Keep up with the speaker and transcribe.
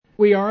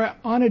We are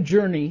on a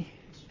journey.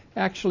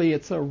 Actually,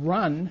 it's a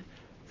run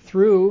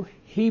through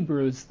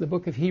Hebrews, the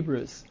book of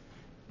Hebrews.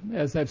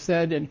 As I've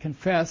said and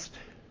confessed,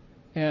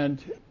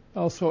 and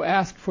also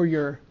asked for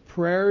your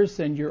prayers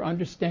and your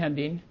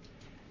understanding,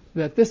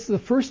 that this is the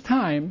first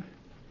time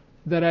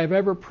that I've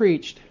ever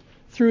preached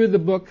through the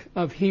book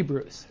of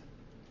Hebrews.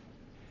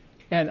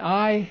 And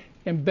I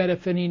am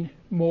benefiting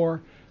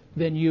more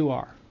than you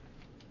are.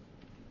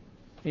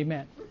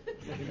 Amen.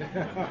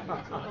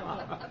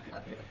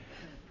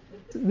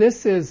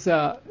 This is,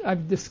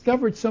 I've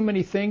discovered so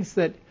many things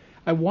that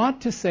I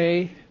want to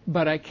say,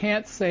 but I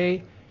can't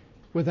say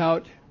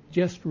without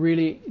just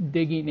really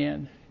digging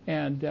in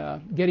and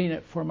getting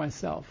it for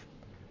myself.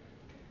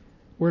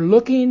 We're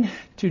looking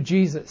to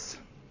Jesus,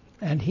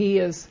 and He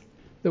is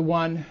the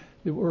one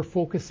that we're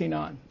focusing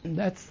on. And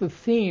that's the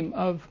theme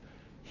of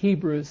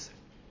Hebrews.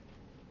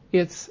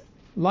 It's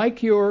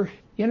like you're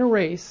in a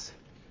race,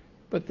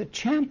 but the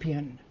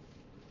champion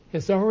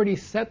has already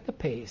set the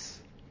pace.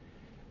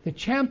 The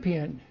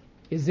champion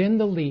is in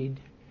the lead.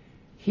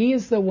 He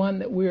is the one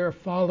that we are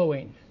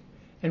following.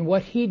 And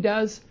what He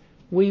does,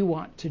 we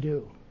want to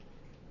do.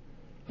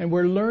 And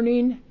we're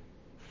learning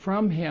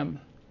from Him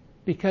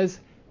because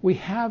we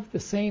have the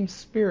same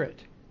spirit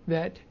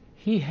that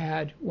He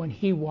had when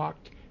He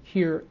walked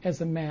here as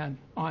a man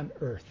on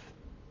earth.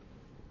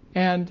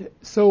 And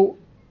so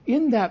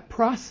in that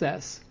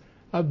process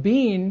of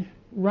being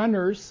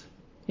runners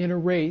in a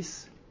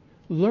race,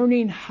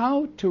 learning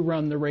how to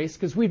run the race,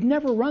 because we've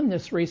never run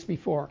this race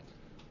before.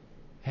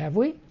 Have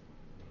we?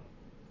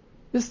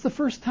 This is the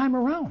first time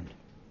around.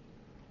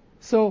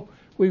 So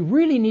we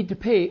really need to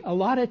pay a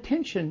lot of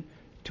attention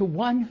to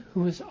one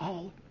who has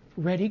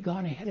already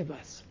gone ahead of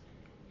us.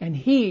 And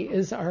He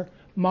is our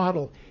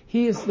model.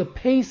 He is the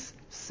pace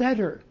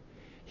setter.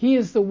 He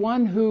is the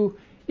one who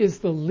is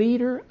the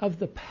leader of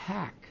the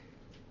pack.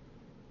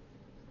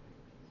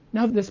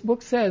 Now this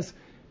book says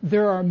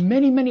there are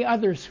many, many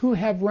others who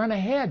have run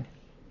ahead.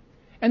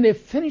 And they've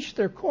finished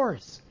their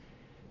course.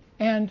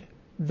 And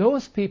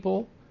those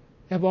people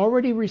have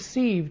already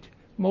received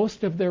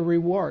most of their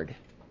reward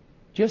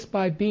just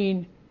by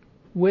being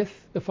with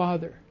the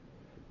Father.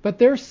 But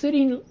they're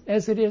sitting,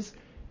 as it is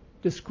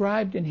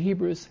described in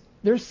Hebrews,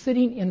 they're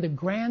sitting in the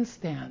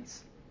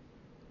grandstands.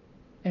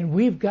 And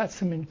we've got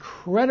some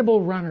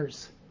incredible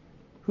runners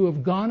who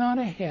have gone on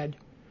ahead.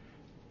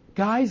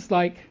 Guys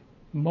like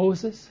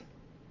Moses,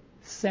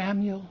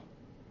 Samuel,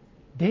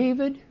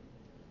 David,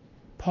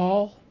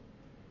 Paul,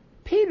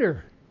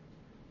 Peter,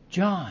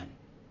 John.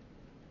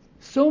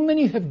 So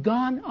many have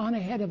gone on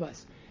ahead of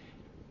us.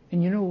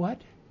 And you know what?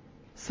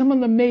 Some of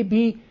them may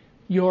be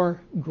your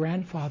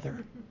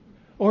grandfather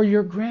or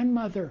your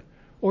grandmother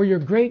or your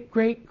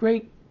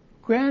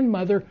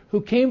great-great-great-grandmother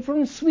who came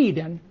from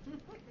Sweden,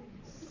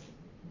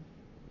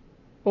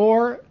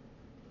 or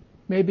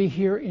maybe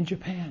here in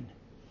Japan.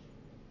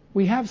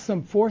 We have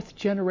some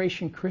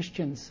fourth-generation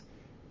Christians,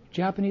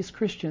 Japanese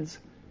Christians,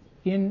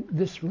 in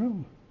this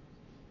room.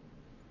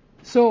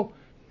 So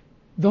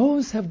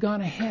those have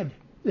gone ahead.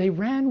 They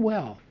ran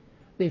well.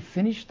 They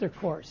finished their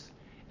course.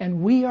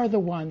 And we are the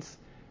ones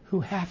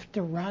who have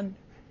to run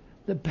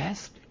the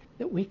best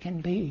that we can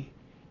be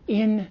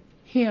in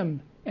Him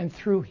and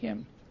through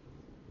Him.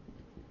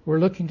 We're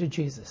looking to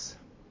Jesus.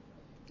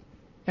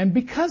 And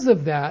because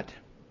of that,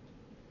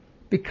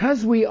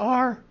 because we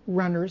are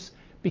runners,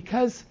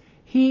 because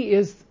He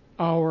is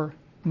our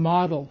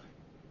model,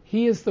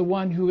 He is the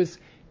one who is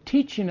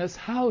teaching us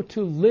how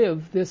to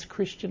live this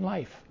Christian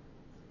life.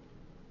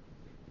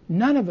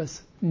 None of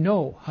us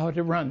know how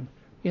to run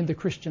in the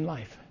Christian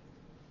life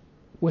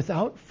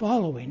without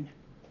following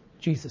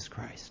Jesus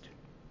Christ.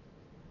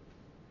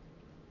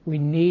 We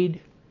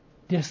need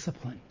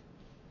discipline.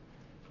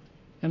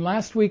 And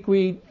last week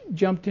we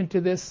jumped into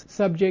this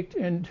subject,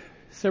 and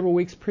several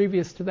weeks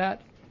previous to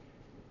that.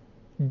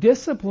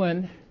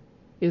 Discipline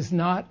is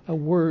not a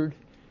word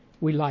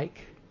we like.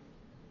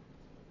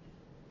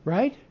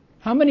 Right?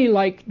 How many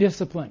like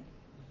discipline?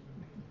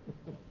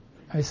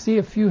 I see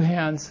a few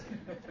hands.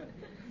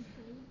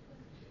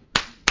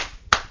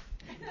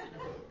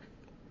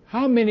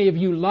 How many of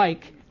you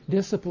like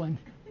discipline?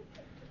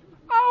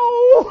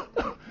 Oh,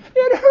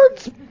 it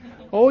hurts.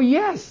 Oh,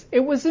 yes,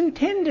 it was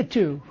intended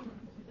to.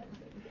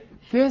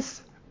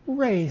 This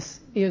race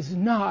is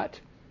not,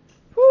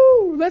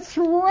 let's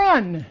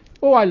run.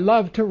 Oh, I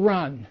love to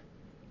run.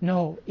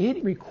 No,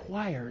 it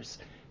requires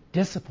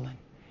discipline.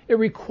 It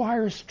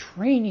requires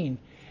training.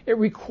 It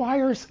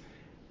requires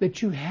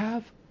that you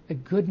have a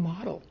good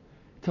model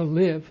to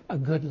live a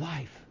good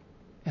life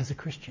as a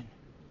Christian.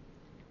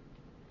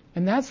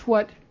 And that's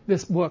what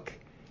this book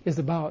is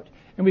about.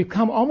 And we've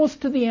come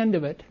almost to the end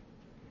of it.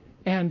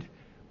 And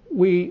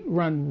we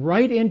run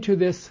right into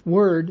this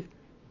word,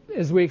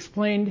 as we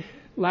explained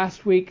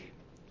last week.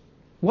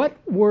 What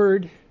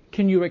word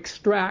can you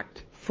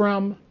extract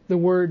from the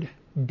word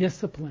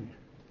discipline?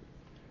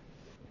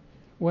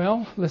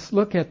 Well, let's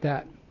look at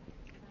that.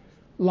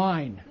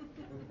 Line.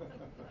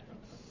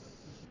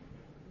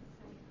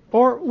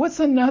 Or what's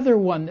another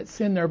one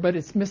that's in there, but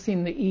it's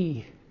missing the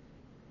E?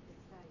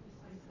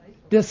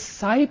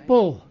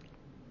 Disciple.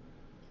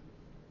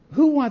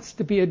 Who wants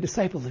to be a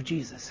disciple of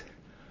Jesus?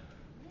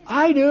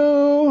 I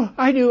do.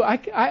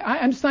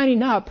 I'm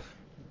signing up.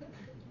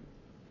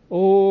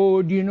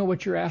 Oh, do you know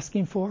what you're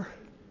asking for?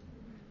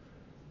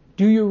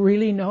 Do you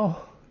really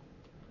know?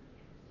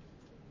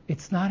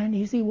 It's not an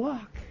easy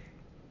walk.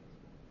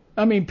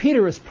 I mean,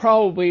 Peter is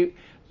probably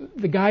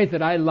the guy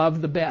that I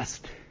love the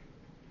best.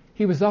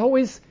 He was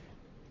always,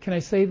 can I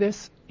say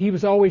this? He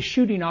was always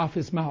shooting off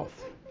his mouth.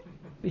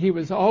 He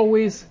was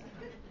always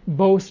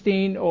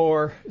boasting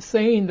or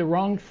saying the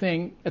wrong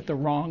thing at the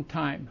wrong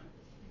time.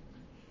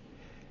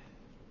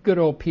 Good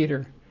old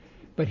Peter.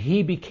 But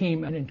he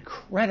became an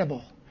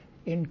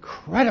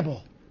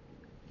incredible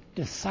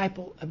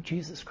disciple of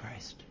Jesus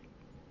Christ.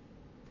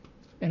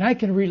 And I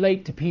can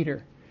relate to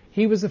Peter.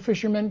 He was a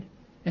fisherman,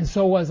 and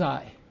so was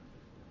I.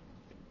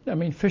 I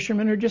mean,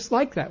 fishermen are just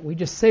like that. We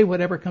just say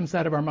whatever comes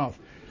out of our mouth.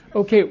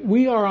 Okay,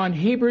 we are on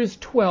Hebrews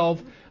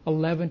 12,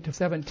 11 to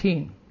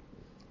 17.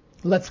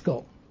 Let's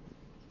go.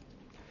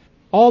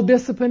 All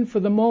discipline for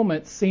the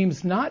moment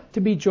seems not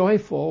to be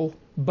joyful,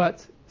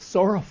 but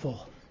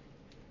sorrowful.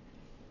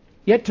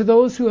 Yet to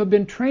those who have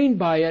been trained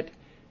by it,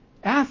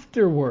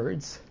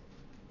 afterwards,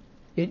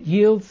 it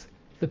yields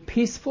the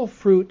peaceful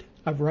fruit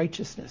of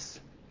righteousness.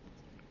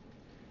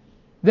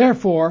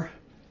 Therefore,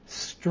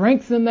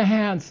 strengthen the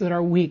hands that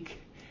are weak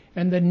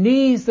and the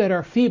knees that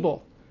are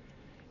feeble,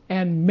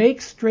 and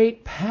make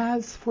straight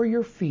paths for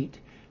your feet,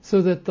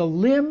 so that the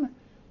limb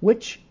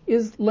which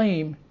is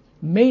lame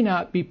may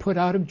not be put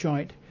out of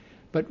joint,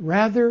 but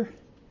rather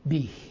be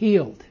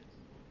healed.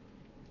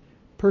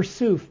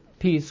 Pursue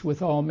peace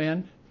with all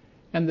men,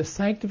 and the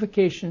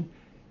sanctification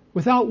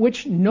without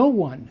which no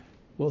one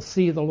will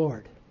see the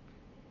Lord.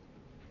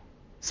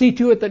 See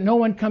to it that no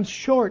one comes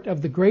short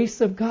of the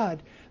grace of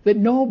God, that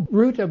no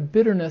root of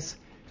bitterness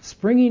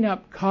springing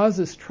up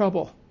causes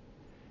trouble,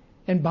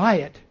 and by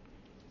it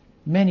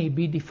many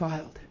be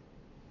defiled.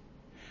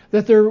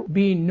 That there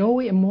be no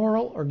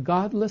immoral or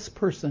godless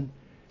person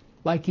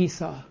like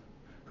Esau,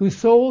 who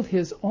sold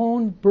his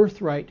own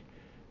birthright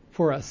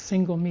for a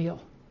single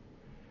meal.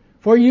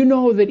 For you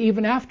know that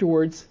even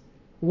afterwards,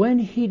 when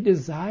he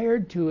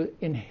desired to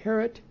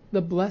inherit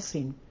the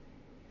blessing,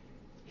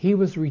 he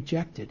was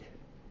rejected,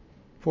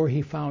 for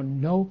he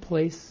found no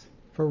place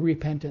for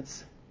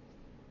repentance,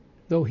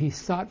 though he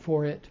sought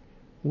for it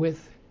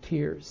with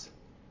tears.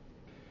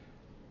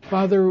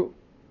 Father,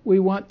 we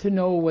want to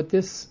know what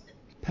this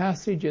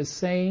passage is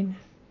saying,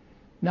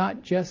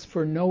 not just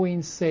for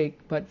knowing's sake,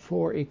 but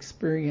for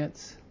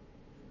experience,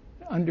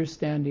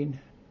 understanding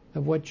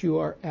of what you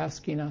are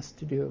asking us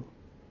to do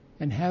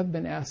and have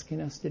been asking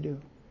us to do.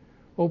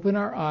 Open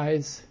our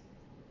eyes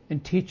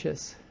and teach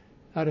us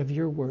out of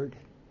your word.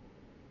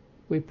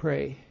 We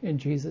pray in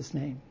Jesus'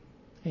 name.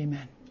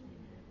 Amen.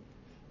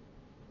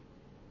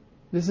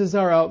 This is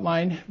our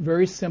outline,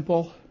 very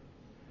simple.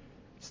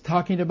 It's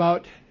talking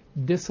about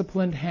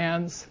disciplined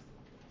hands,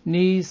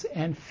 knees,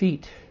 and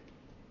feet.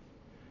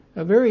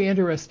 A very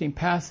interesting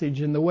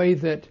passage in the way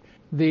that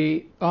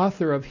the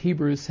author of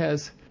Hebrews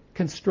has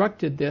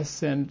constructed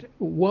this and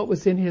what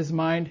was in his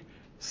mind.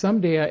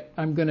 Someday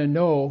I'm going to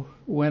know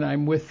when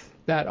I'm with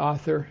that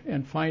author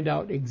and find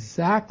out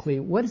exactly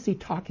what is he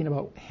talking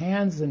about,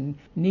 hands and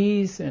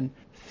knees and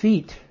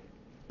feet.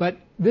 But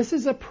this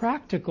is a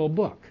practical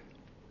book.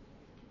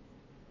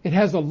 It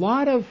has a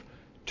lot of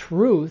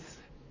truth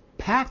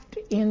packed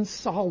in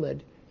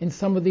solid in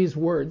some of these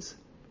words.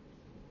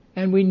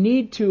 And we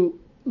need to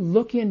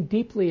look in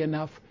deeply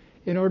enough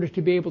in order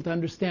to be able to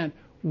understand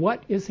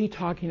what is he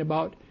talking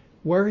about,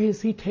 where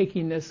is he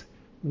taking this,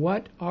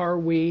 what are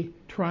we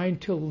trying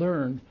to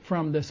learn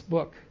from this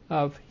book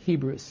of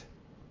Hebrews.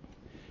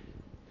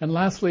 And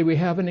lastly, we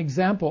have an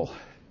example,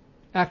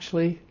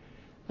 actually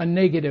a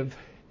negative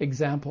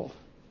example.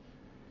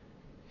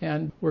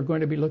 And we're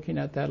going to be looking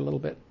at that a little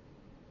bit.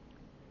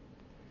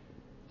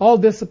 All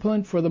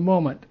discipline for the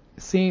moment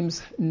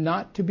seems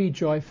not to be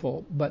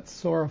joyful, but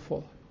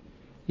sorrowful.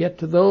 Yet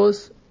to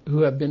those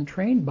who have been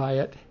trained by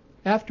it,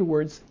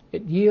 afterwards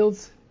it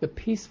yields the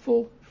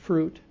peaceful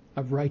fruit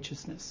of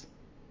righteousness.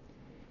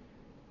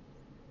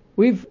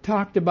 We've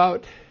talked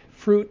about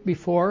fruit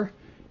before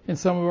in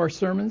some of our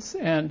sermons,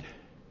 and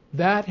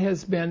that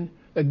has been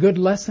a good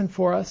lesson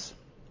for us.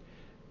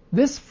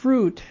 This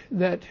fruit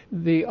that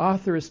the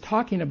author is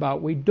talking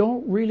about, we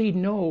don't really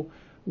know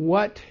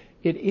what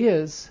it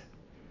is,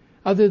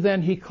 other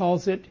than he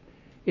calls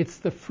it's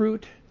the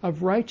fruit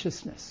of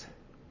righteousness.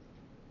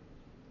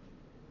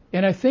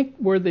 And I think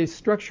where the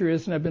structure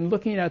is, and I've been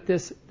looking at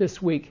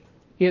this week,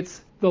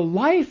 it's the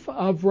life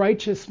of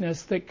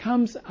righteousness that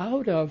comes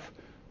out of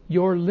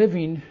your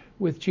living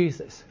with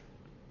Jesus.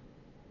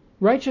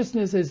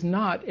 Righteousness is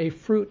not a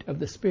fruit of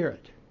the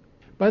Spirit.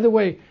 By the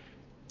way,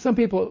 some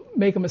people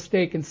make a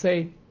mistake and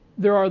say,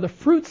 there are the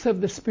fruits of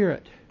the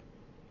Spirit.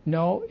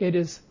 No, it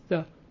is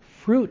the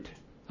fruit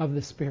of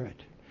the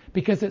Spirit.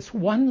 Because it's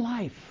one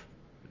life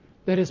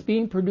that is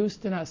being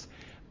produced in us.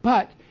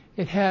 But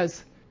it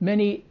has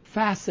many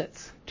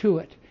facets to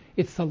it.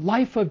 It's the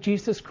life of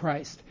Jesus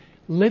Christ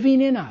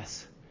living in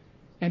us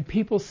and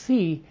people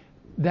see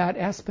that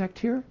aspect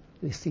here,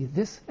 they see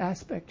this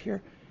aspect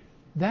here.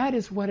 That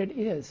is what it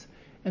is.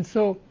 And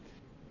so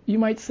you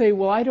might say,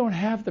 well, I don't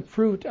have the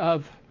fruit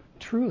of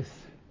truth.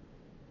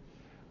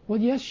 Well,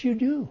 yes, you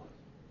do,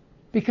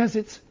 because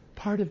it's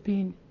part of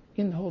being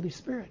in the Holy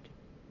Spirit.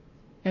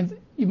 And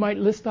you might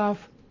list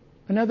off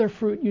another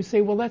fruit. You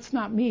say, well, that's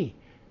not me.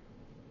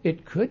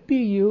 It could be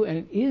you, and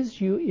it is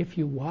you if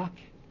you walk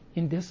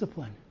in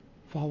discipline,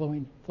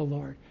 following the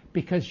Lord,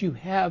 because you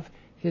have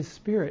His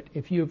Spirit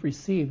if you have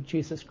received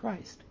Jesus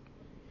Christ.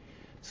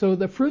 So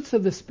the fruits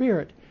of the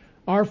Spirit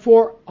are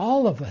for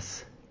all of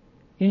us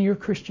in your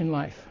Christian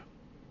life.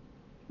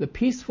 The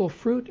peaceful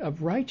fruit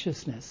of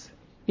righteousness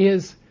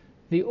is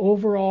the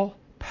overall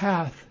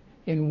path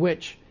in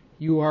which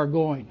you are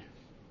going.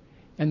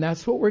 And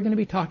that's what we're going to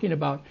be talking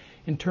about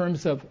in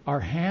terms of our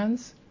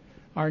hands,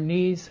 our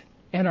knees,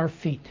 and our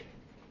feet.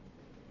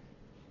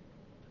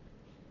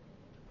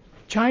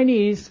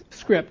 Chinese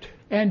script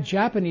and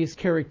Japanese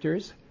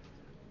characters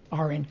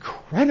are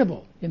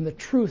incredible in the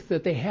truth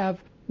that they have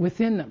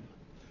within them.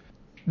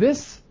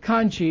 This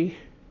kanji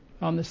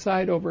on the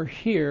side over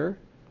here,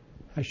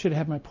 I should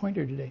have my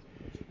pointer today,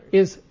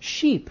 is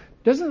sheep.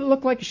 Doesn't it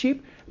look like a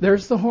sheep?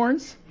 There's the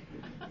horns,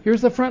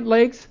 here's the front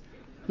legs,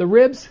 the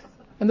ribs,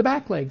 and the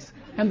back legs,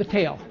 and the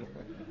tail.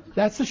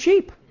 That's a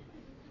sheep.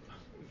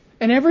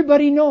 And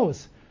everybody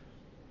knows.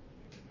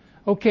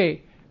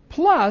 Okay,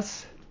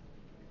 plus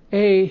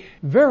a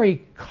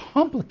very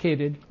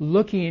complicated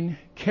looking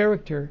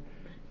character,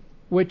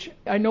 which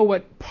I know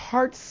what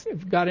parts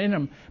have got in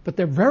them, but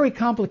they're very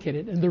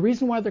complicated. And the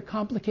reason why they're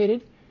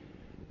complicated,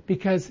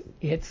 because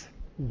it's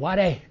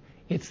ware.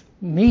 It's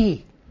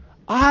me.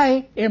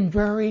 I am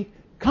very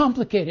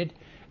complicated.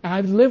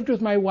 I've lived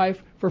with my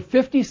wife for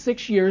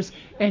 56 years,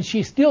 and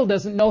she still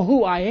doesn't know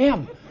who I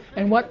am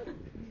and what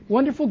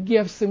wonderful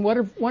gifts and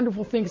what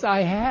wonderful things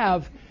I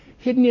have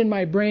hidden in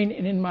my brain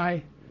and in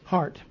my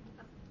heart.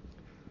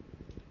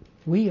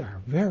 We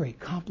are very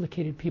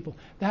complicated people.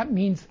 That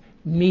means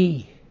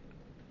me.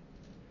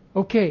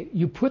 Okay,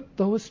 you put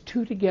those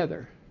two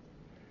together,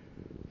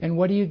 and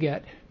what do you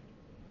get?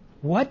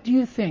 What do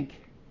you think?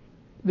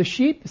 The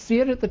sheep, see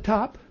it at the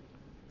top?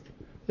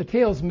 The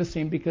tail's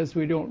missing because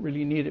we don't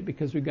really need it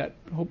because we've got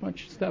a whole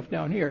bunch of stuff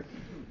down here.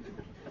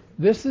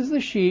 This is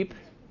the sheep,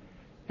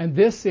 and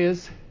this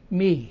is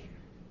me.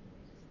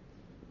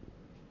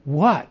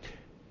 What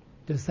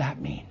does that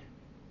mean?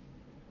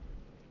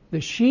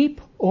 The sheep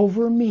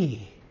over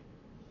me.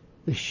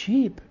 The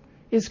sheep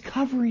is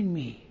covering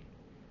me.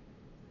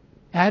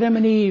 Adam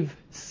and Eve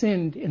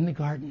sinned in the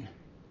garden,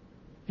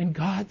 and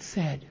God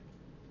said,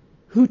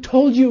 "Who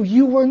told you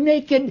you were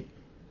naked?"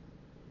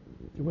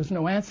 There was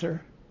no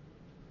answer.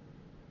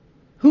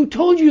 Who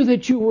told you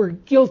that you were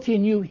guilty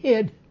and you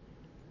hid?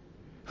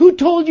 Who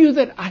told you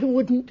that I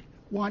wouldn't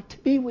want to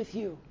be with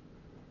you?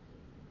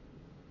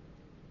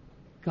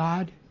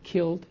 God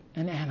killed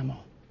an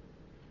animal,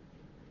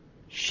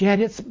 shed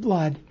its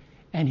blood,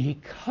 and He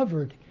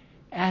covered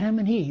Adam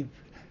and Eve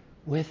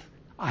with,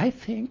 I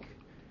think,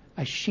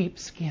 a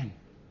sheepskin.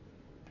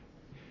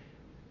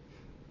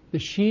 The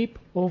sheep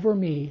over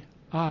me,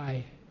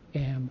 I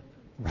am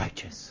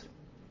righteous.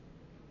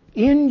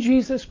 In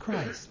Jesus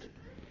Christ,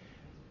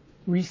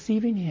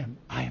 receiving Him,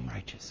 I am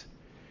righteous.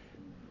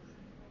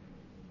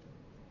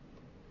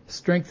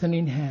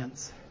 Strengthening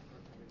hands.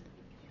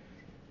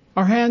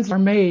 Our hands are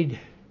made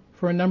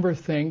for a number of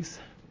things.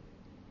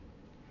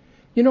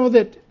 You know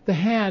that the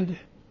hand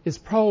is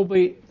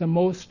probably the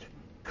most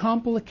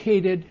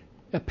complicated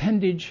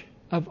appendage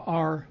of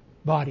our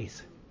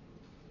bodies.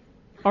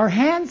 Our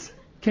hands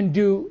can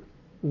do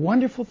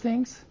wonderful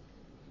things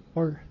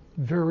or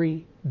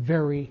very,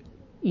 very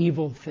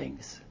evil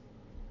things.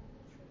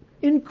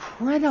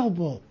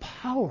 Incredible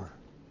power.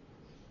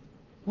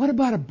 What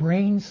about a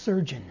brain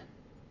surgeon?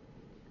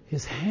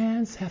 His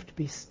hands have to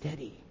be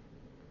steady.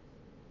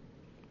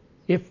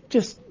 If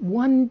just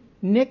one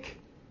nick,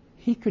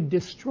 he could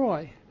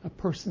destroy a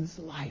person's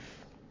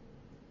life.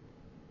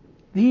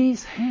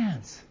 These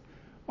hands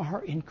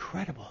are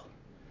incredible.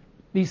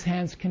 These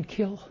hands can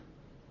kill.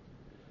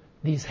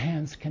 These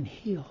hands can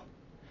heal.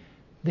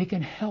 They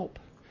can help.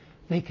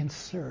 They can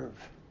serve.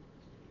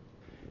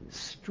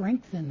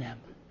 Strengthen them.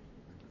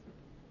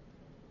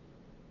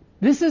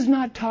 This is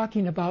not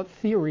talking about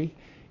theory.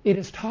 It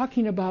is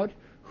talking about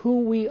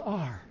who we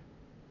are.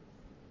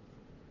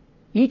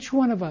 Each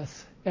one of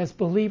us as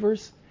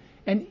believers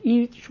and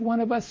each one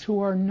of us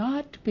who are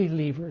not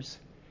believers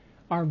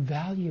are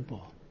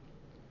valuable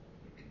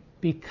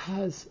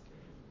because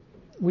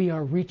we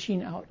are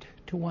reaching out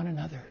to one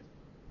another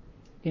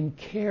in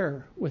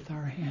care with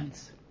our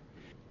hands.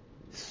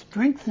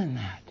 Strengthen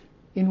that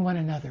in one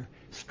another.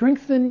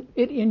 Strengthen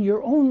it in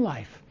your own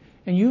life.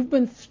 And you've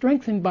been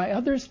strengthened by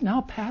others,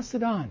 now pass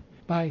it on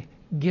by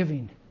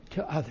giving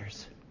to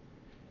others.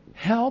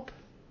 Help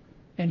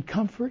and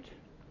comfort,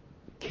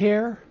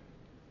 care,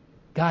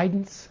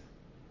 guidance,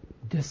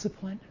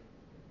 discipline.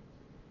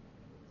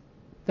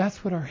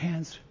 That's what our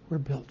hands were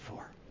built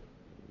for.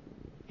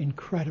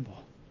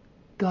 Incredible.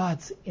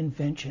 God's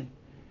invention.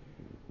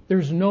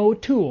 There's no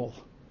tool.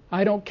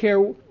 I don't care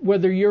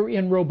whether you're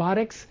in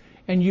robotics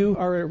and you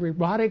are a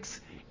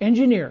robotics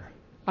engineer.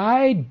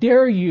 I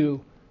dare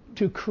you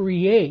to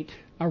create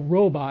a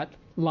robot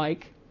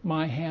like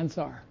my hands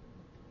are.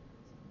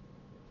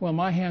 Well,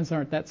 my hands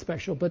aren't that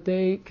special, but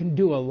they can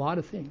do a lot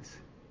of things.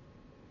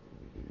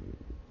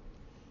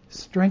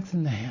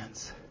 Strengthen the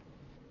hands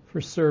for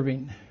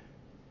serving.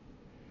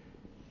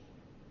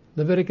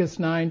 Leviticus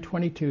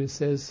 9:22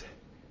 says,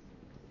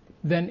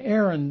 Then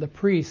Aaron the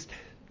priest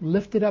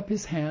lifted up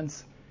his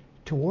hands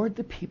toward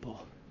the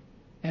people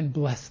and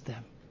blessed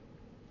them.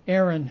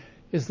 Aaron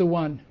is the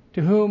one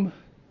to whom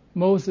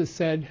Moses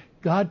said,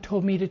 God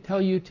told me to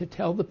tell you to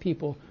tell the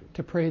people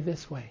to pray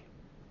this way.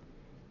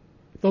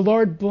 The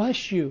Lord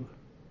bless you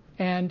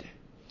and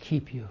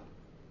keep you.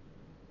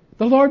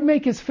 The Lord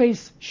make his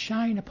face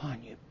shine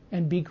upon you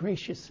and be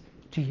gracious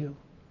to you.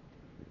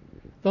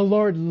 The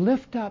Lord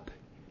lift up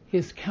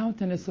his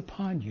countenance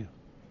upon you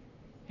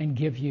and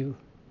give you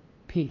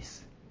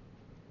peace.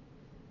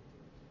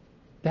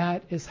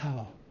 That is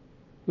how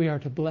we are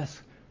to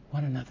bless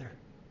one another.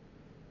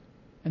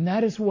 And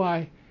that is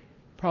why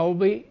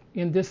probably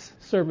in this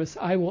service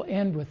I will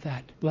end with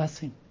that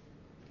blessing.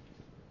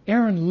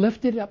 Aaron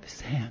lifted up his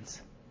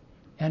hands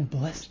and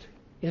blessed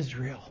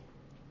Israel.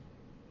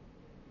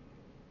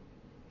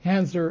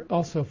 Hands are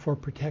also for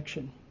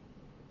protection.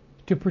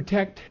 To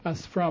protect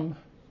us from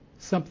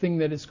something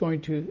that is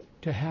going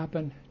to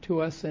happen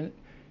to us, and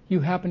you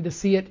happen to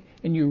see it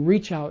and you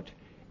reach out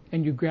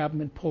and you grab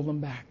them and pull them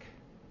back.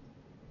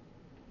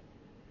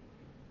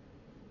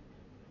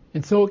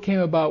 And so it came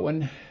about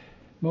when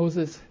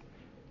Moses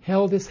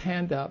held his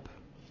hand up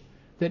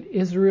that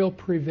Israel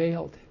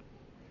prevailed.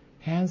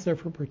 Hands are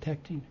for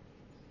protecting.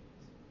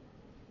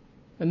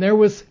 And there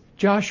was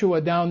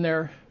Joshua down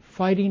there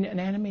fighting an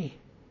enemy.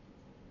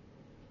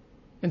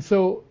 And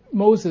so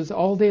Moses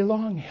all day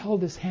long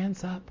held his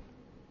hands up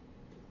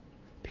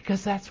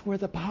because that's where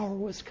the power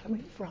was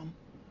coming from.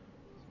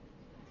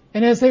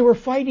 And as they were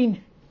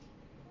fighting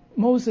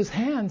Moses'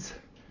 hands,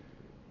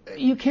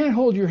 you can't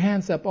hold your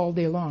hands up all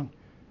day long.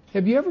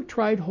 Have you ever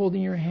tried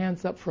holding your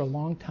hands up for a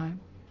long time?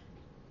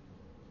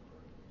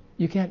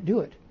 You can't do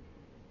it.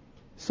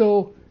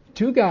 So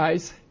 2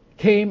 guys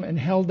came and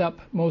held up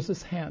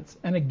Moses' hands.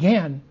 And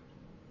again,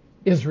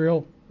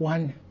 Israel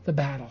won the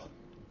battle.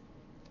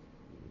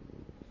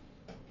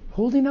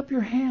 Holding up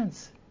your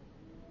hands.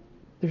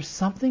 There's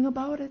something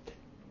about it.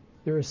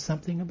 There is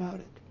something about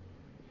it.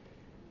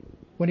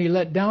 When he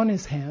let down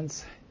his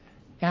hands,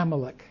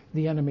 Amalek,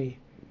 the enemy,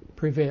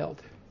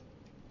 prevailed.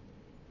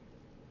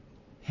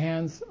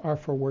 Hands are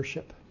for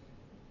worship.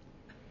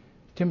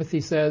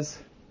 Timothy says,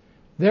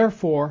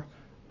 Therefore,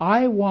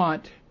 I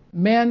want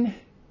men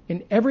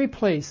in every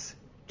place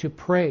to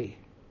pray.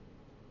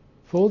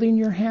 Folding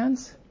your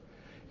hands?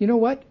 You know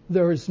what?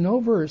 There is no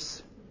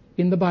verse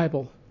in the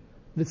Bible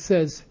that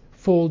says,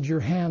 fold your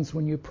hands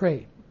when you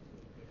pray.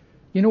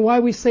 You know why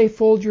we say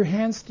fold your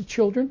hands to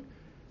children?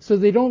 So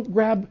they don't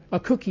grab a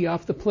cookie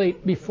off the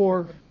plate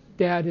before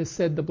Dad has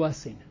said the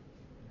blessing.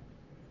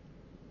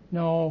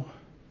 No,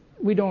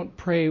 we don't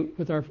pray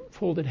with our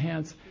folded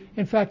hands.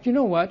 In fact, you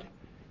know what?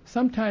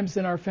 Sometimes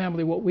in our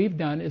family what we've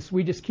done is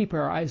we just keep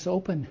our eyes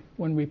open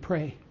when we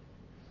pray.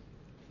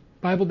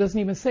 Bible doesn't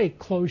even say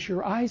close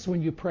your eyes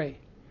when you pray.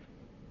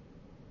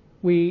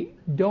 We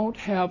don't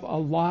have a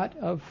lot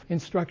of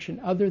instruction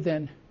other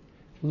than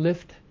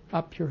lift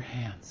up your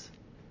hands.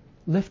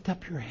 Lift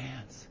up your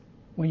hands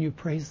when you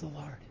praise the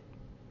Lord.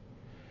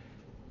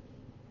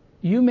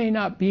 You may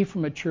not be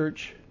from a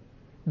church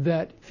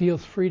that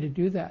feels free to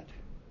do that.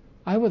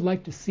 I would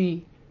like to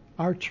see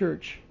our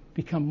church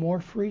become more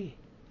free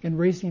in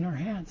raising our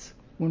hands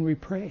when we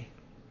pray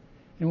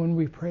and when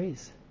we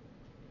praise.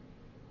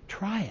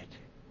 Try it.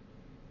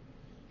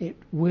 It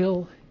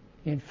will,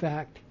 in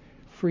fact,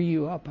 free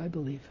you up, I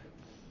believe.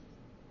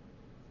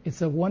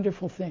 It's a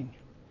wonderful thing.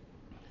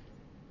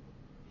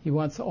 He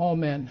wants all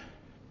men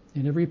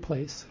in every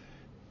place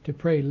to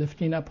pray,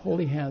 lifting up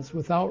holy hands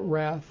without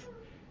wrath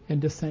and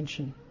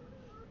dissension.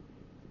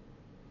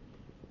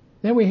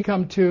 Then we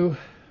come to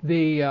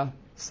the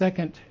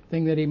second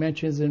thing that he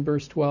mentions in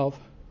verse 12.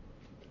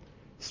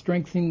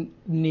 Strengthening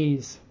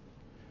knees.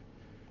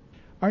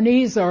 Our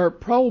knees are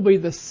probably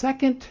the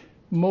second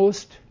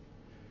most,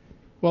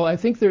 well, I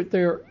think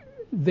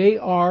they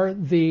are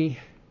the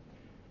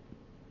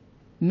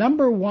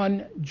number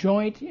one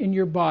joint in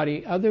your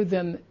body, other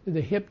than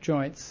the hip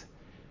joints,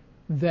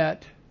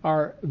 that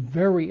are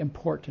very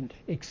important,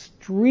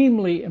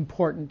 extremely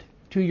important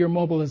to your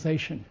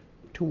mobilization,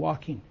 to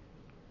walking.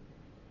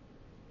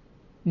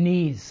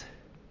 Knees.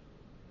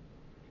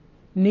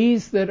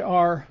 Knees that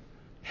are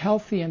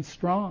healthy and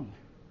strong.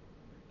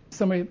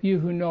 Some of you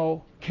who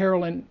know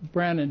Carolyn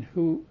Brannon,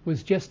 who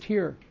was just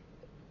here,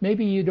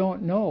 maybe you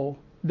don't know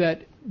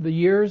that the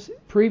years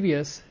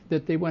previous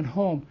that they went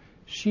home,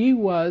 she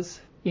was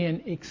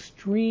in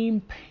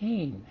extreme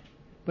pain,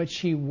 but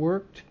she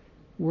worked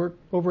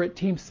over at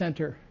Team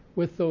Center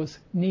with those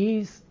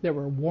knees that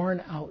were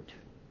worn out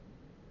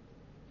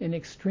in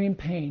extreme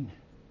pain.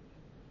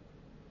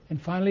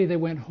 And finally they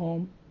went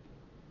home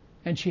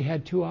And she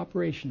had 2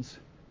 operations,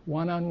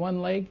 one on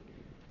one leg,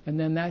 and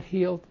then that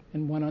healed,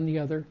 and one on the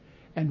other.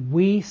 And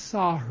we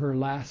saw her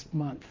last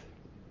month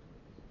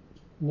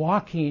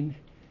walking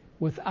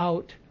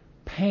without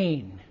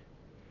pain.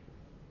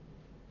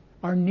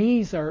 Our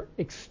knees are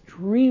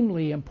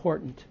extremely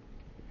important.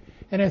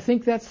 And I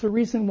think that's the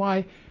reason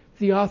why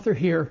the author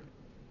here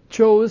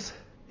chose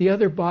the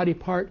other body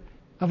part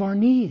of our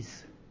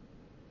knees.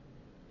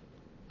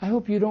 I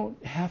hope you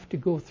don't have to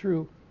go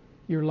through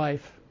your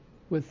life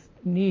with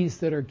knees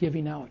that are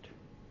giving out.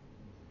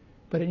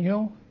 But you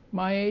know,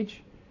 my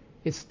age,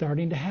 it's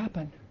starting to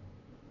happen.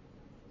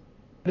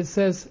 It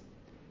says,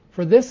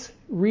 for this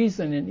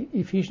reason in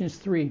Ephesians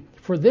 3,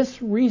 for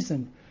this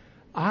reason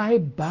I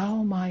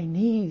bow my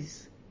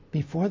knees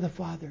before the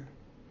Father,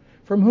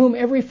 from whom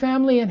every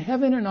family in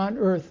heaven and on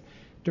earth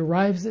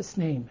derives its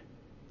name,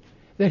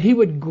 that he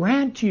would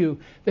grant you,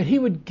 that he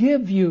would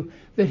give you,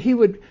 that he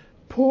would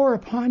pour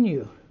upon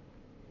you,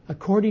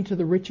 according to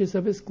the riches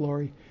of his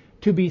glory,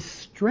 to be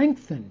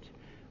strengthened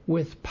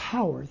with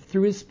power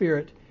through his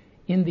Spirit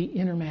in the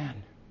inner man.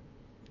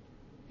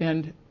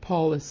 And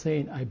Paul is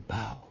saying, I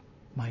bow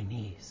my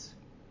knees.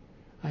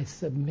 I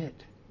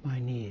submit my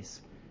knees,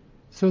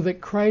 so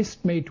that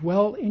Christ may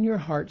dwell in your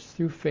hearts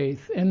through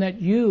faith, and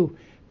that you,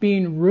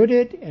 being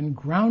rooted and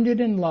grounded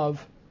in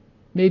love,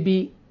 may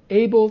be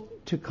able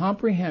to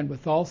comprehend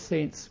with all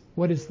saints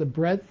what is the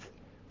breadth,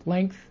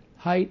 length,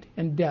 height,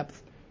 and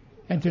depth,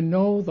 and to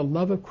know the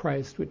love of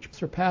Christ which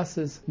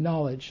surpasses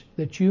knowledge,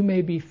 that you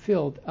may be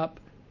filled up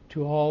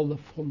to all the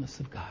fullness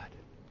of God.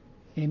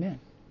 Amen.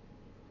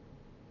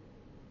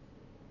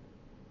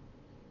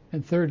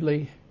 And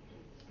thirdly,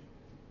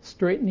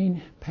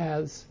 straightening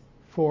paths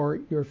for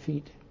your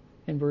feet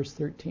in verse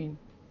 13.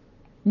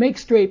 Make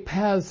straight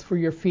paths for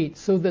your feet,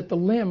 so that the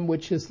limb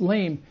which is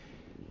lame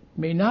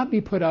may not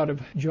be put out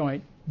of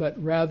joint,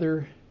 but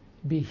rather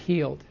be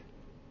healed.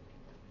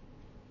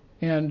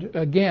 And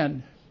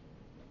again,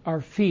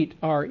 our feet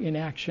are in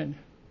action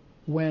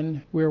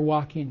when we're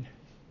walking.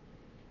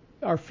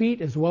 Our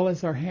feet, as well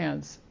as our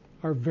hands,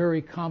 are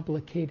very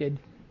complicated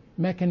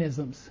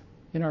mechanisms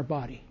in our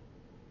body.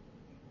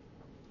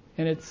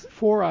 And it's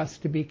for us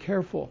to be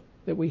careful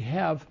that we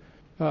have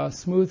a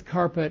smooth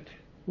carpet.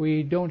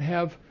 We don't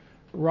have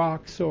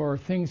rocks or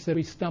things that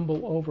we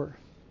stumble over.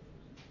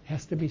 It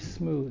has to be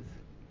smooth,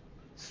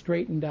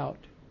 straightened out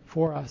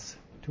for us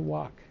to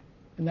walk.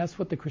 And that's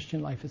what the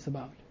Christian life is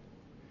about.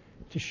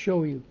 To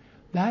show you.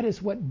 That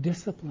is what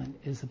discipline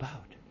is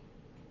about.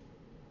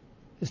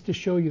 Is to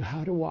show you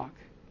how to walk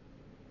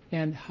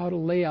and how to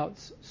lay out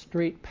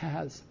straight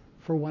paths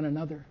for one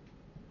another.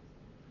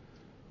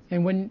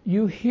 And when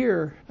you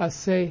hear us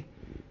say,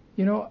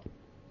 you know,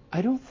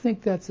 I don't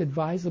think that's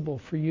advisable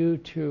for you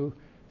to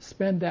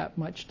spend that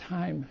much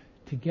time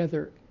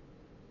together,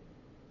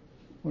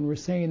 when we're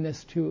saying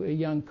this to a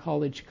young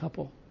college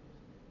couple,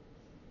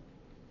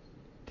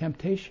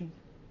 temptation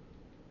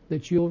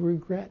that you'll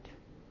regret.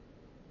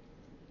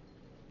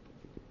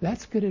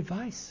 That's good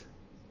advice.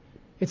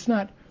 It's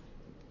not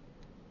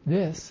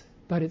this,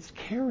 but it's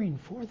caring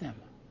for them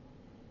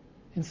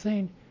and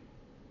saying,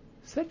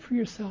 set for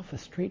yourself a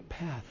straight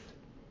path,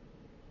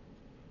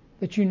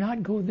 that you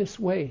not go this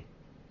way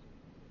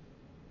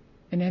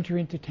and enter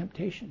into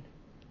temptation.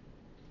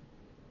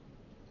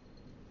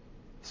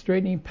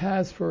 Straightening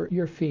paths for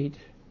your feet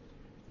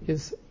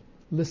is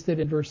listed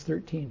in verse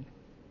 13.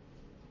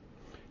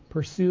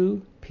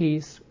 Pursue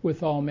peace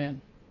with all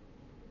men.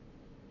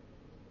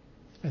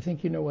 I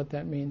think you know what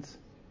that means.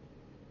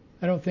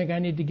 I don't think I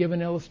need to give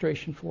an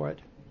illustration for it.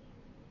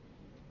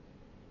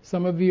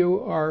 Some of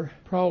you are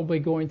probably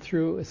going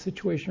through a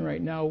situation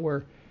right now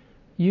where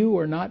you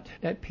are not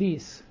at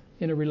peace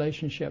in a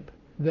relationship.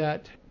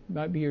 That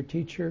might be your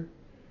teacher,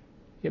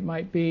 it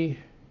might be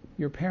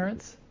your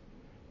parents,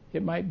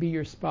 it might be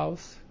your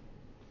spouse.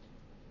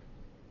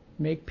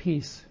 Make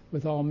peace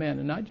with all men,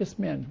 and not just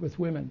men, with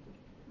women.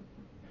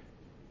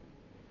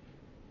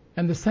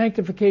 And the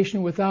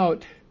sanctification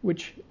without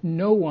which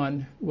no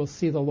one will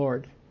see the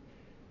Lord.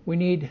 We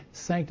need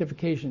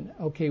sanctification.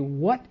 Okay,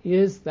 what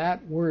is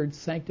that word,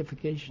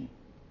 sanctification?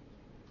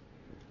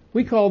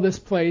 We call this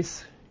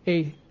place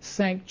a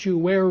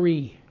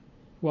sanctuary.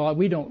 Well,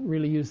 we don't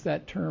really use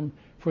that term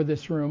for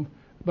this room,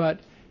 but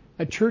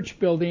a church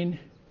building,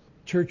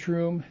 church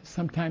room,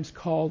 sometimes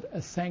called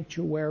a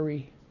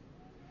sanctuary.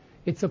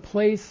 It's a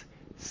place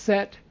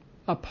set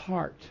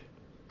apart.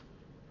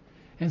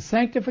 And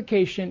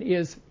sanctification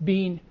is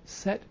being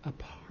set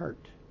apart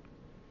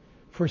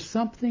for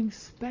something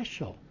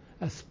special,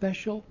 a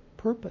special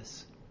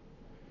purpose.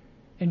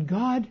 And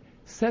God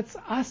sets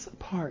us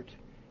apart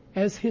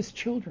as His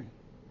children.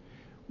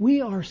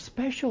 We are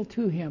special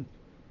to Him,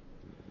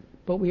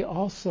 but we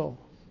also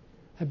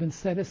have been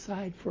set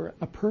aside for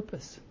a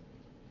purpose.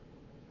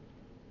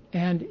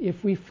 And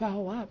if we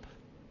foul up,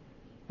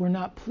 we're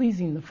not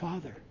pleasing the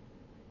Father.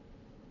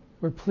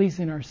 We're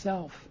pleasing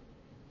ourselves.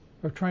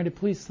 We're trying to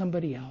please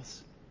somebody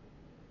else.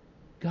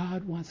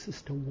 God wants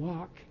us to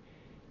walk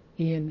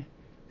in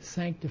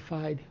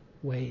sanctified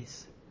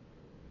ways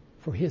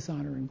for His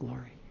honor and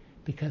glory.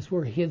 because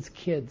we're His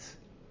kids.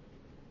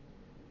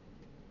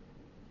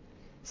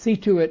 See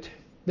to it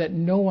that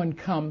no one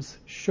comes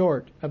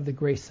short of the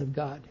grace of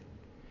God.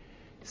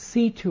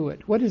 See to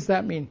it. What does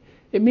that mean?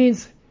 It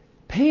means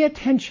pay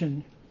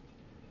attention.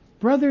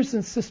 Brothers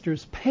and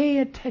sisters, pay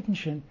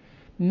attention.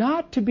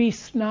 Not to be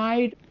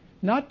snide,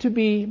 not to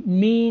be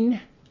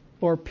mean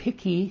or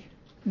picky,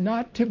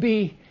 not to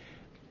be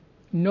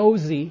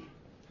nosy.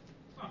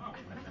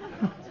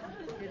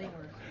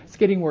 It's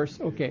getting worse.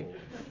 Okay.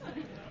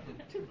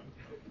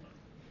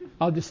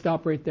 I'll just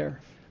stop right there.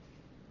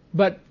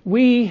 But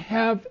we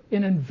have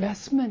an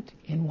investment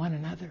in one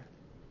another.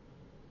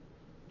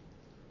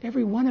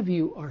 Every one of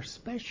you are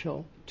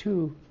special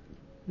to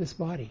this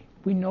body.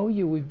 We know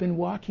you. We've been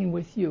walking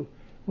with you.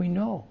 We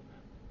know.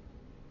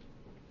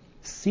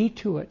 See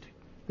to it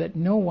that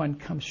no one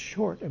comes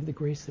short of the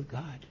grace of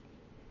God.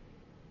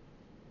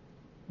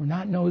 We're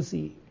not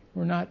nosy.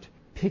 We're not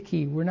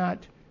picky. We're not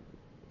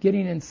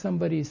getting in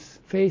somebody's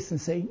face and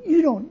saying,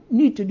 you don't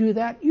need to do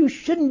that. You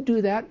shouldn't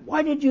do that.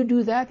 Why did you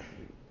do that?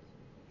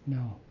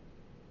 No.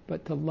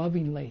 But to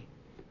lovingly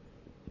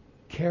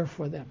care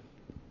for them.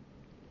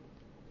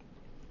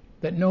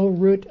 That no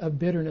root of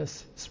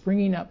bitterness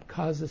springing up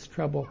causes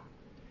trouble,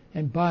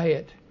 and by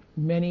it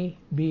many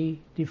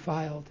be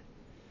defiled.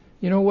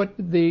 You know what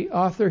the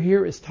author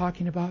here is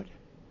talking about?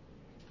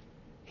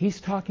 He's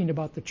talking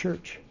about the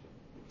church.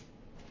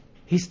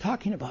 He's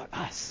talking about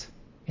us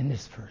in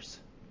this verse.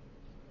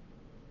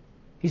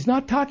 He's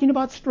not talking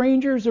about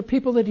strangers or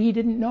people that he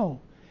didn't know.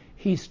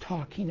 He's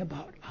talking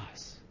about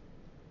us.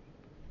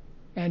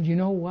 And you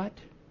know what?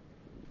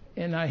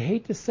 And I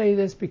hate to say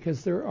this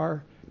because there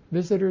are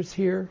visitors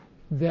here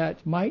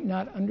that might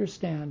not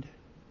understand,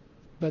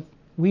 but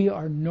we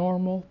are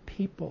normal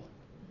people.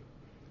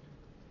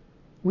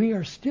 We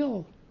are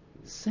still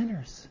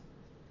sinners.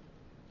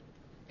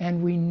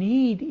 And we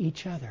need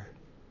each other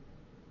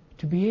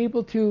to be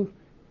able to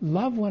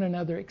love one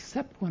another,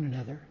 accept one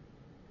another,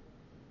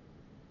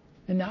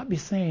 and not be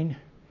saying,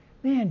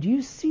 man, do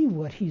you see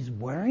what he's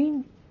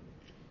wearing?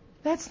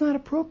 That's not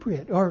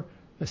appropriate. Or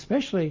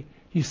especially,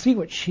 you see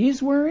what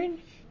she's wearing?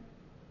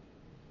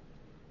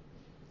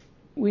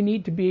 We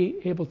need to be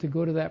able to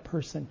go to that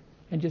person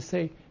and just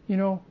say, you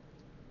know,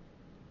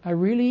 I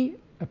really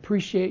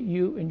appreciate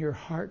you and your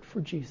heart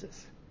for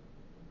Jesus.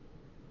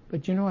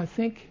 But you know, I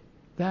think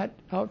that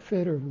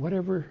outfit or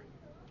whatever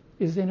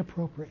is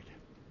inappropriate.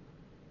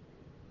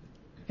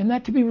 And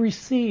that to be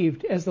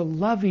received as a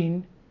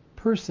loving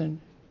person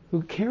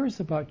who cares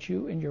about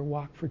you and your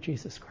walk for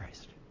Jesus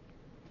Christ.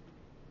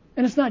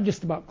 And it's not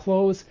just about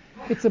clothes.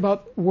 It's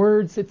about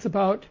words. It's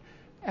about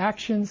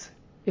actions.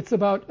 It's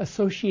about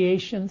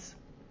associations,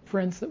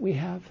 friends that we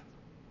have.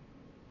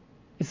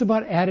 It's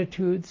about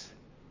attitudes.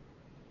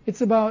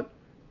 It's about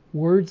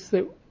words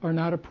that are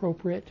not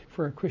appropriate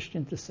for a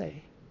Christian to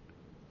say.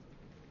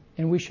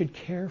 And we should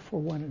care for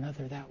one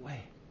another that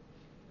way.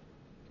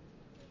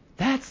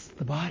 That's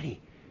the body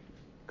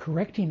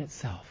correcting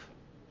itself.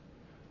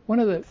 One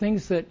of the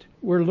things that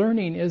we're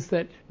learning is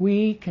that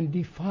we can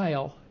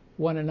defile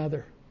one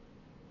another.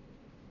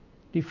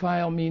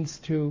 Defile means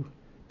to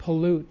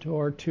pollute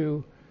or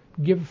to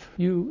give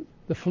you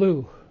the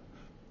flu.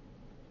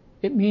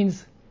 It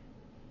means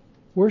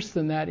worse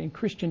than that in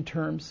Christian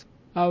terms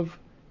of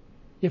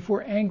if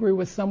we're angry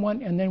with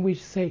someone and then we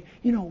say,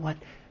 you know what,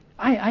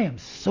 I am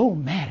so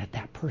mad at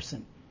that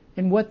person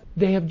and what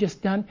they have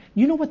just done.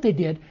 You know what they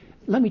did?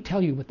 Let me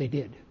tell you what they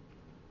did.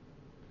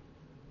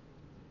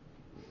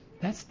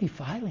 That's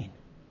defiling.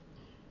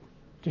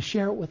 To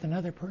share it with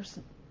another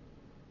person.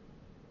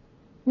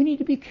 We need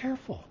to be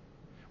careful.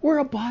 We're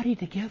a body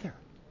together.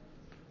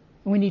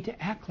 And we need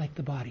to act like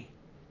the body.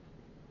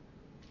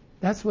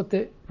 That's what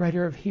the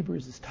writer of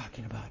Hebrews is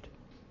talking about.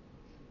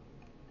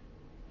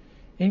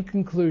 In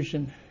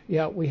conclusion,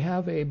 we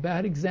have a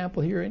bad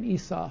example here in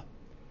Esau.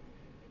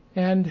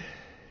 And it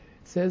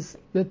says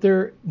that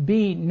there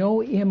be no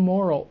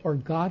immoral or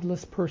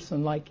godless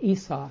person like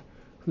Esau,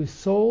 who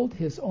sold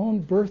his own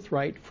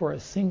birthright for a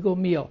single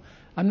meal.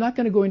 I'm not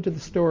going to go into the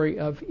story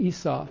of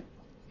Esau.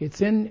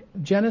 It's in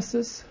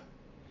Genesis,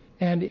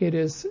 and it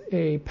is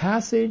a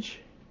passage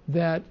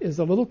that is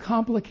a little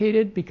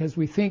complicated because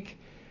we think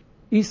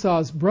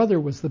Esau's brother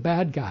was the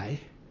bad guy.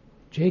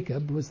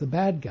 Jacob was the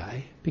bad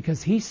guy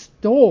because he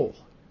stole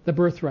the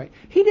birthright.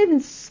 He didn't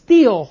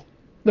steal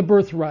the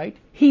birthright.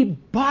 He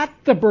bought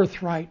the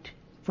birthright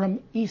from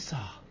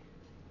Esau.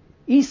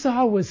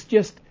 Esau was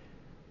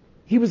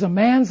he was a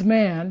man's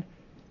man,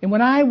 and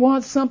when I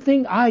want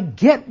something, I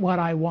get what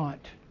I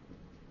want.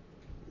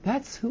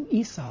 That's who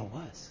Esau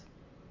was.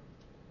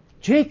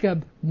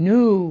 Jacob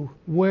knew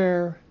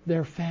where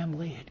their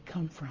family had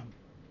come from.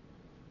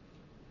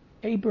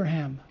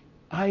 Abraham,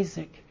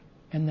 Isaac,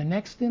 and the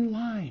next in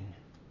line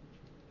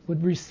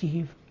would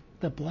receive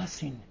the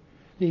blessing,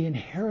 the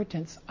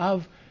inheritance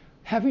of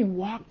having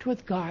walked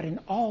with God and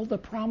all the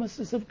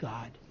promises of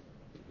God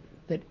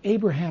that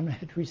Abraham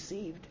had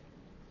received.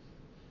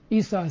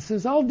 Esau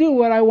says, I'll do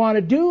what I want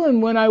to do,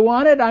 and when I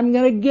want it, I'm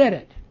going to get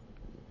it.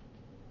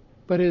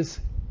 But his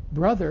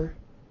brother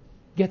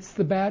gets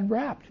the bad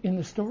rap in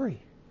the story.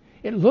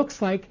 It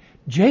looks like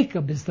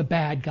Jacob is the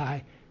bad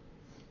guy.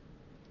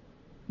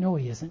 No,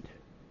 he isn't.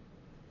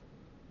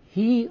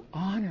 He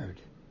honored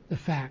the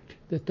fact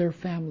that their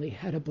family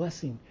had a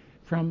blessing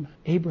from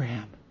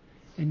Abraham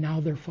and now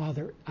their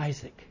father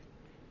Isaac.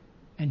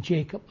 And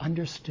Jacob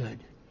understood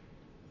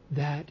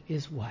that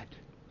is what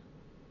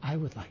I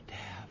would like to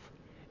have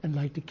and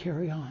like to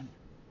carry on.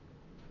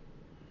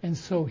 And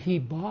so he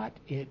bought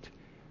it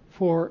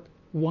for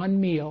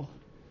one meal,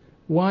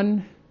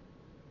 one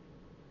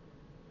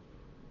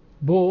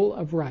bowl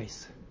of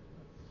rice.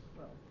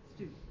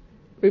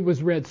 It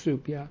was red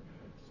soup, yeah.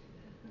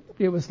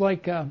 It was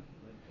like, it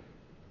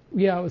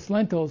was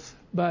lentils,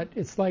 but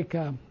it's like,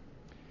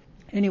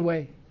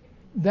 anyway,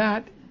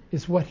 that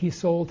is what he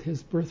sold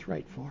his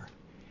birthright for.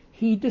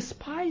 He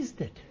despised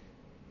it.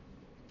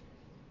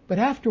 But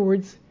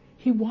afterwards,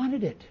 he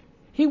wanted it.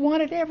 He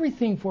wanted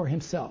everything for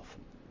himself.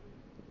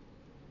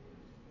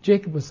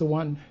 Jacob was the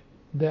one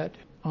that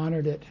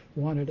honored it,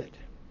 wanted it.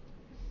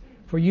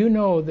 For you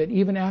know that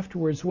even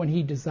afterwards, when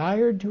he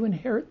desired to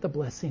inherit the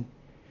blessing,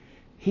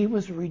 he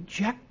was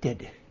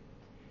rejected,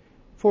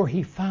 for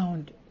he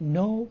found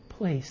no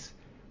place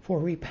for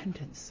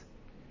repentance,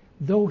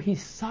 though he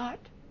sought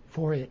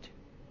for it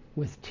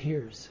with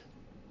tears.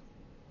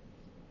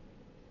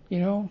 You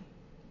know,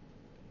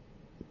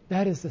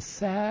 that is a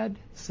sad,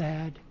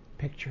 sad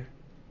picture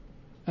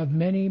of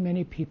many,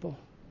 many people.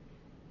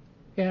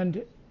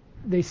 And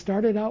they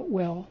started out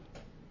well.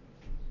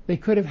 They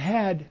could have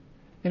had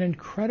an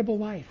incredible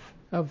life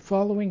of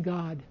following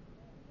God,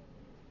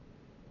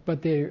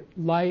 but their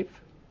life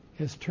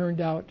has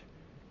turned out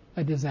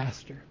a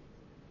disaster.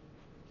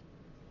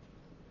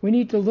 We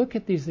need to look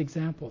at these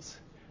examples.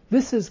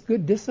 This is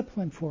good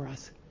discipline for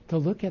us, to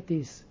look at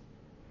these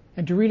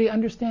and to really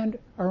understand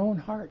our own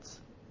hearts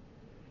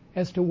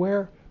as to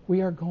where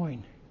we are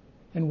going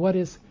and what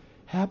is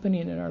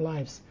happening in our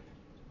lives.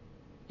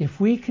 If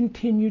we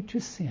continue to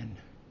sin,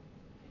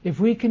 if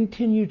we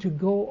continue to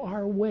go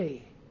our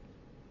way,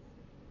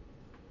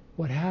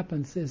 what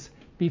happens is,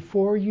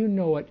 before you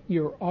know it,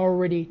 you're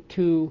already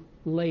too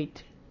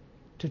late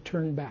to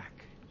turn back.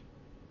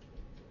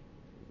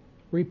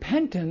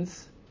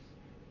 Repentance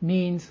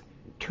means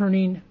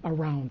turning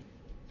around.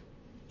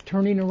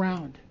 Turning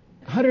around.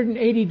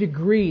 180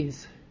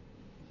 degrees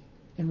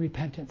in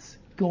repentance.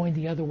 Going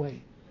the other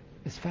way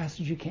as fast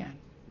as you can.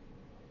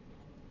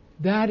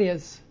 That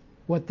is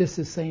what this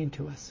is saying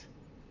to us.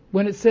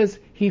 When it says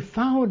he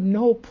found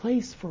no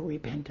place for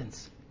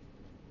repentance,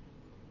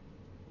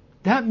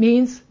 that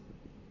means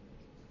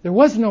there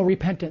was no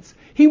repentance.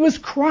 He was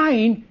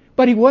crying,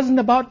 but he wasn't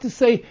about to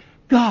say,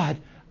 God,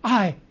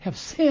 I have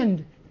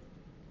sinned.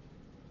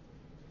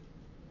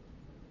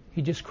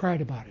 He just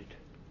cried about it.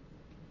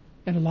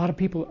 And a lot of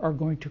people are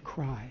going to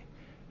cry.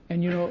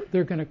 And you know,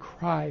 they're going to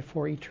cry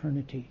for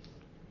eternity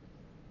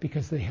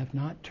because they have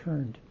not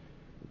turned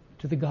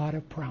to the God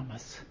of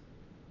promise,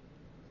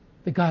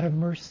 the God of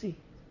mercy,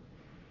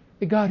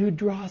 the God who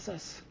draws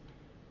us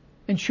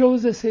and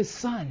shows us his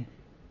Son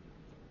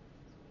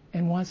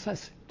and wants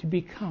us to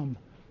become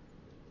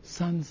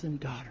sons and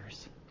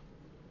daughters.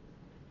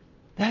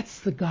 That's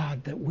the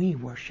God that we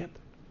worship.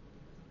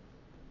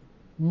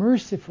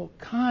 Merciful,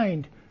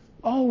 kind,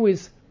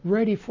 always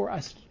ready for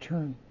us to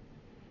turn.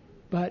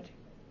 But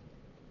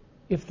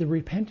if the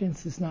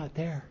repentance is not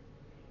there,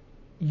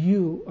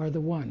 you are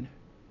the one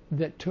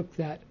that took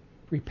that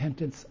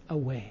repentance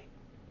away.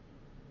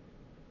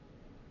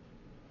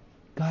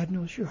 God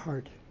knows your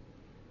heart.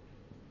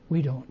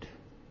 We don't.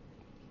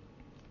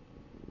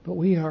 But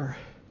we are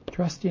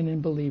trusting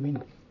and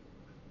believing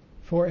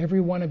for every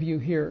one of you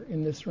here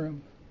in this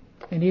room,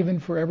 and even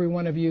for every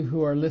one of you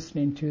who are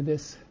listening to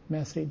this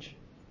message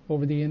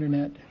over the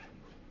internet.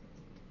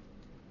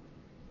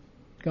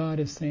 God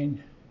is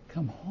saying,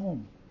 come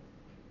home,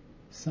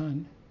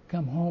 son.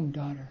 Come home,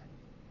 daughter.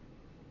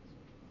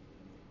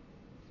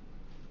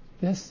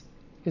 This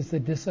is the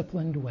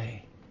disciplined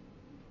way.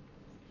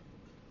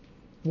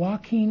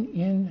 Walking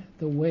in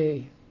the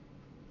way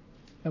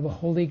of a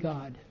holy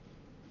God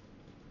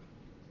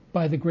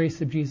by the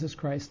grace of Jesus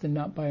Christ and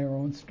not by our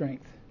own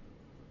strength.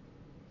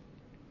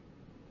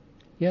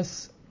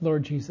 Yes,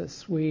 Lord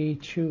Jesus, we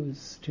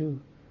choose to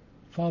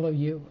follow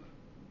you,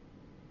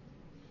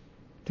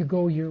 to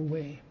go your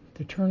way,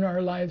 to turn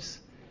our lives,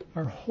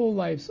 our whole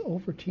lives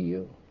over to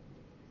you,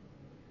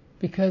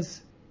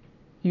 because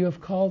you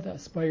have called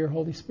us by your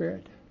Holy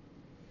Spirit.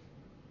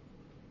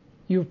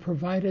 You have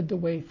provided the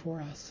way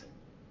for us.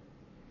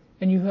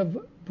 And you have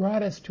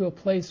brought us to a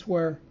place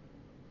where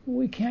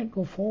we can't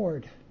go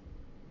forward.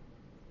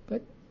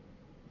 But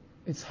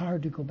it's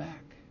hard to go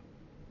back.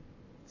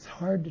 It's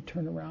hard to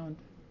turn around.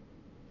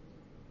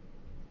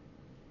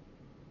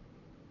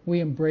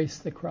 We embrace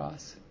the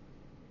cross.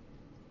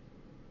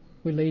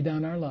 We lay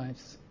down our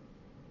lives.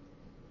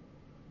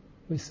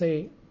 We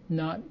say,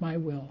 not my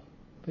will,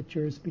 but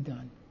yours be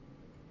done.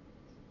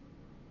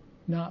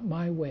 Not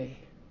my way,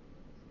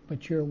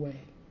 but your way.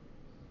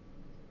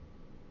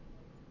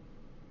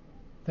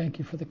 Thank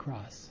you for the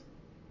cross.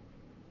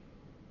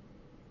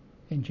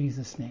 In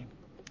Jesus' name.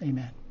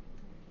 Amen.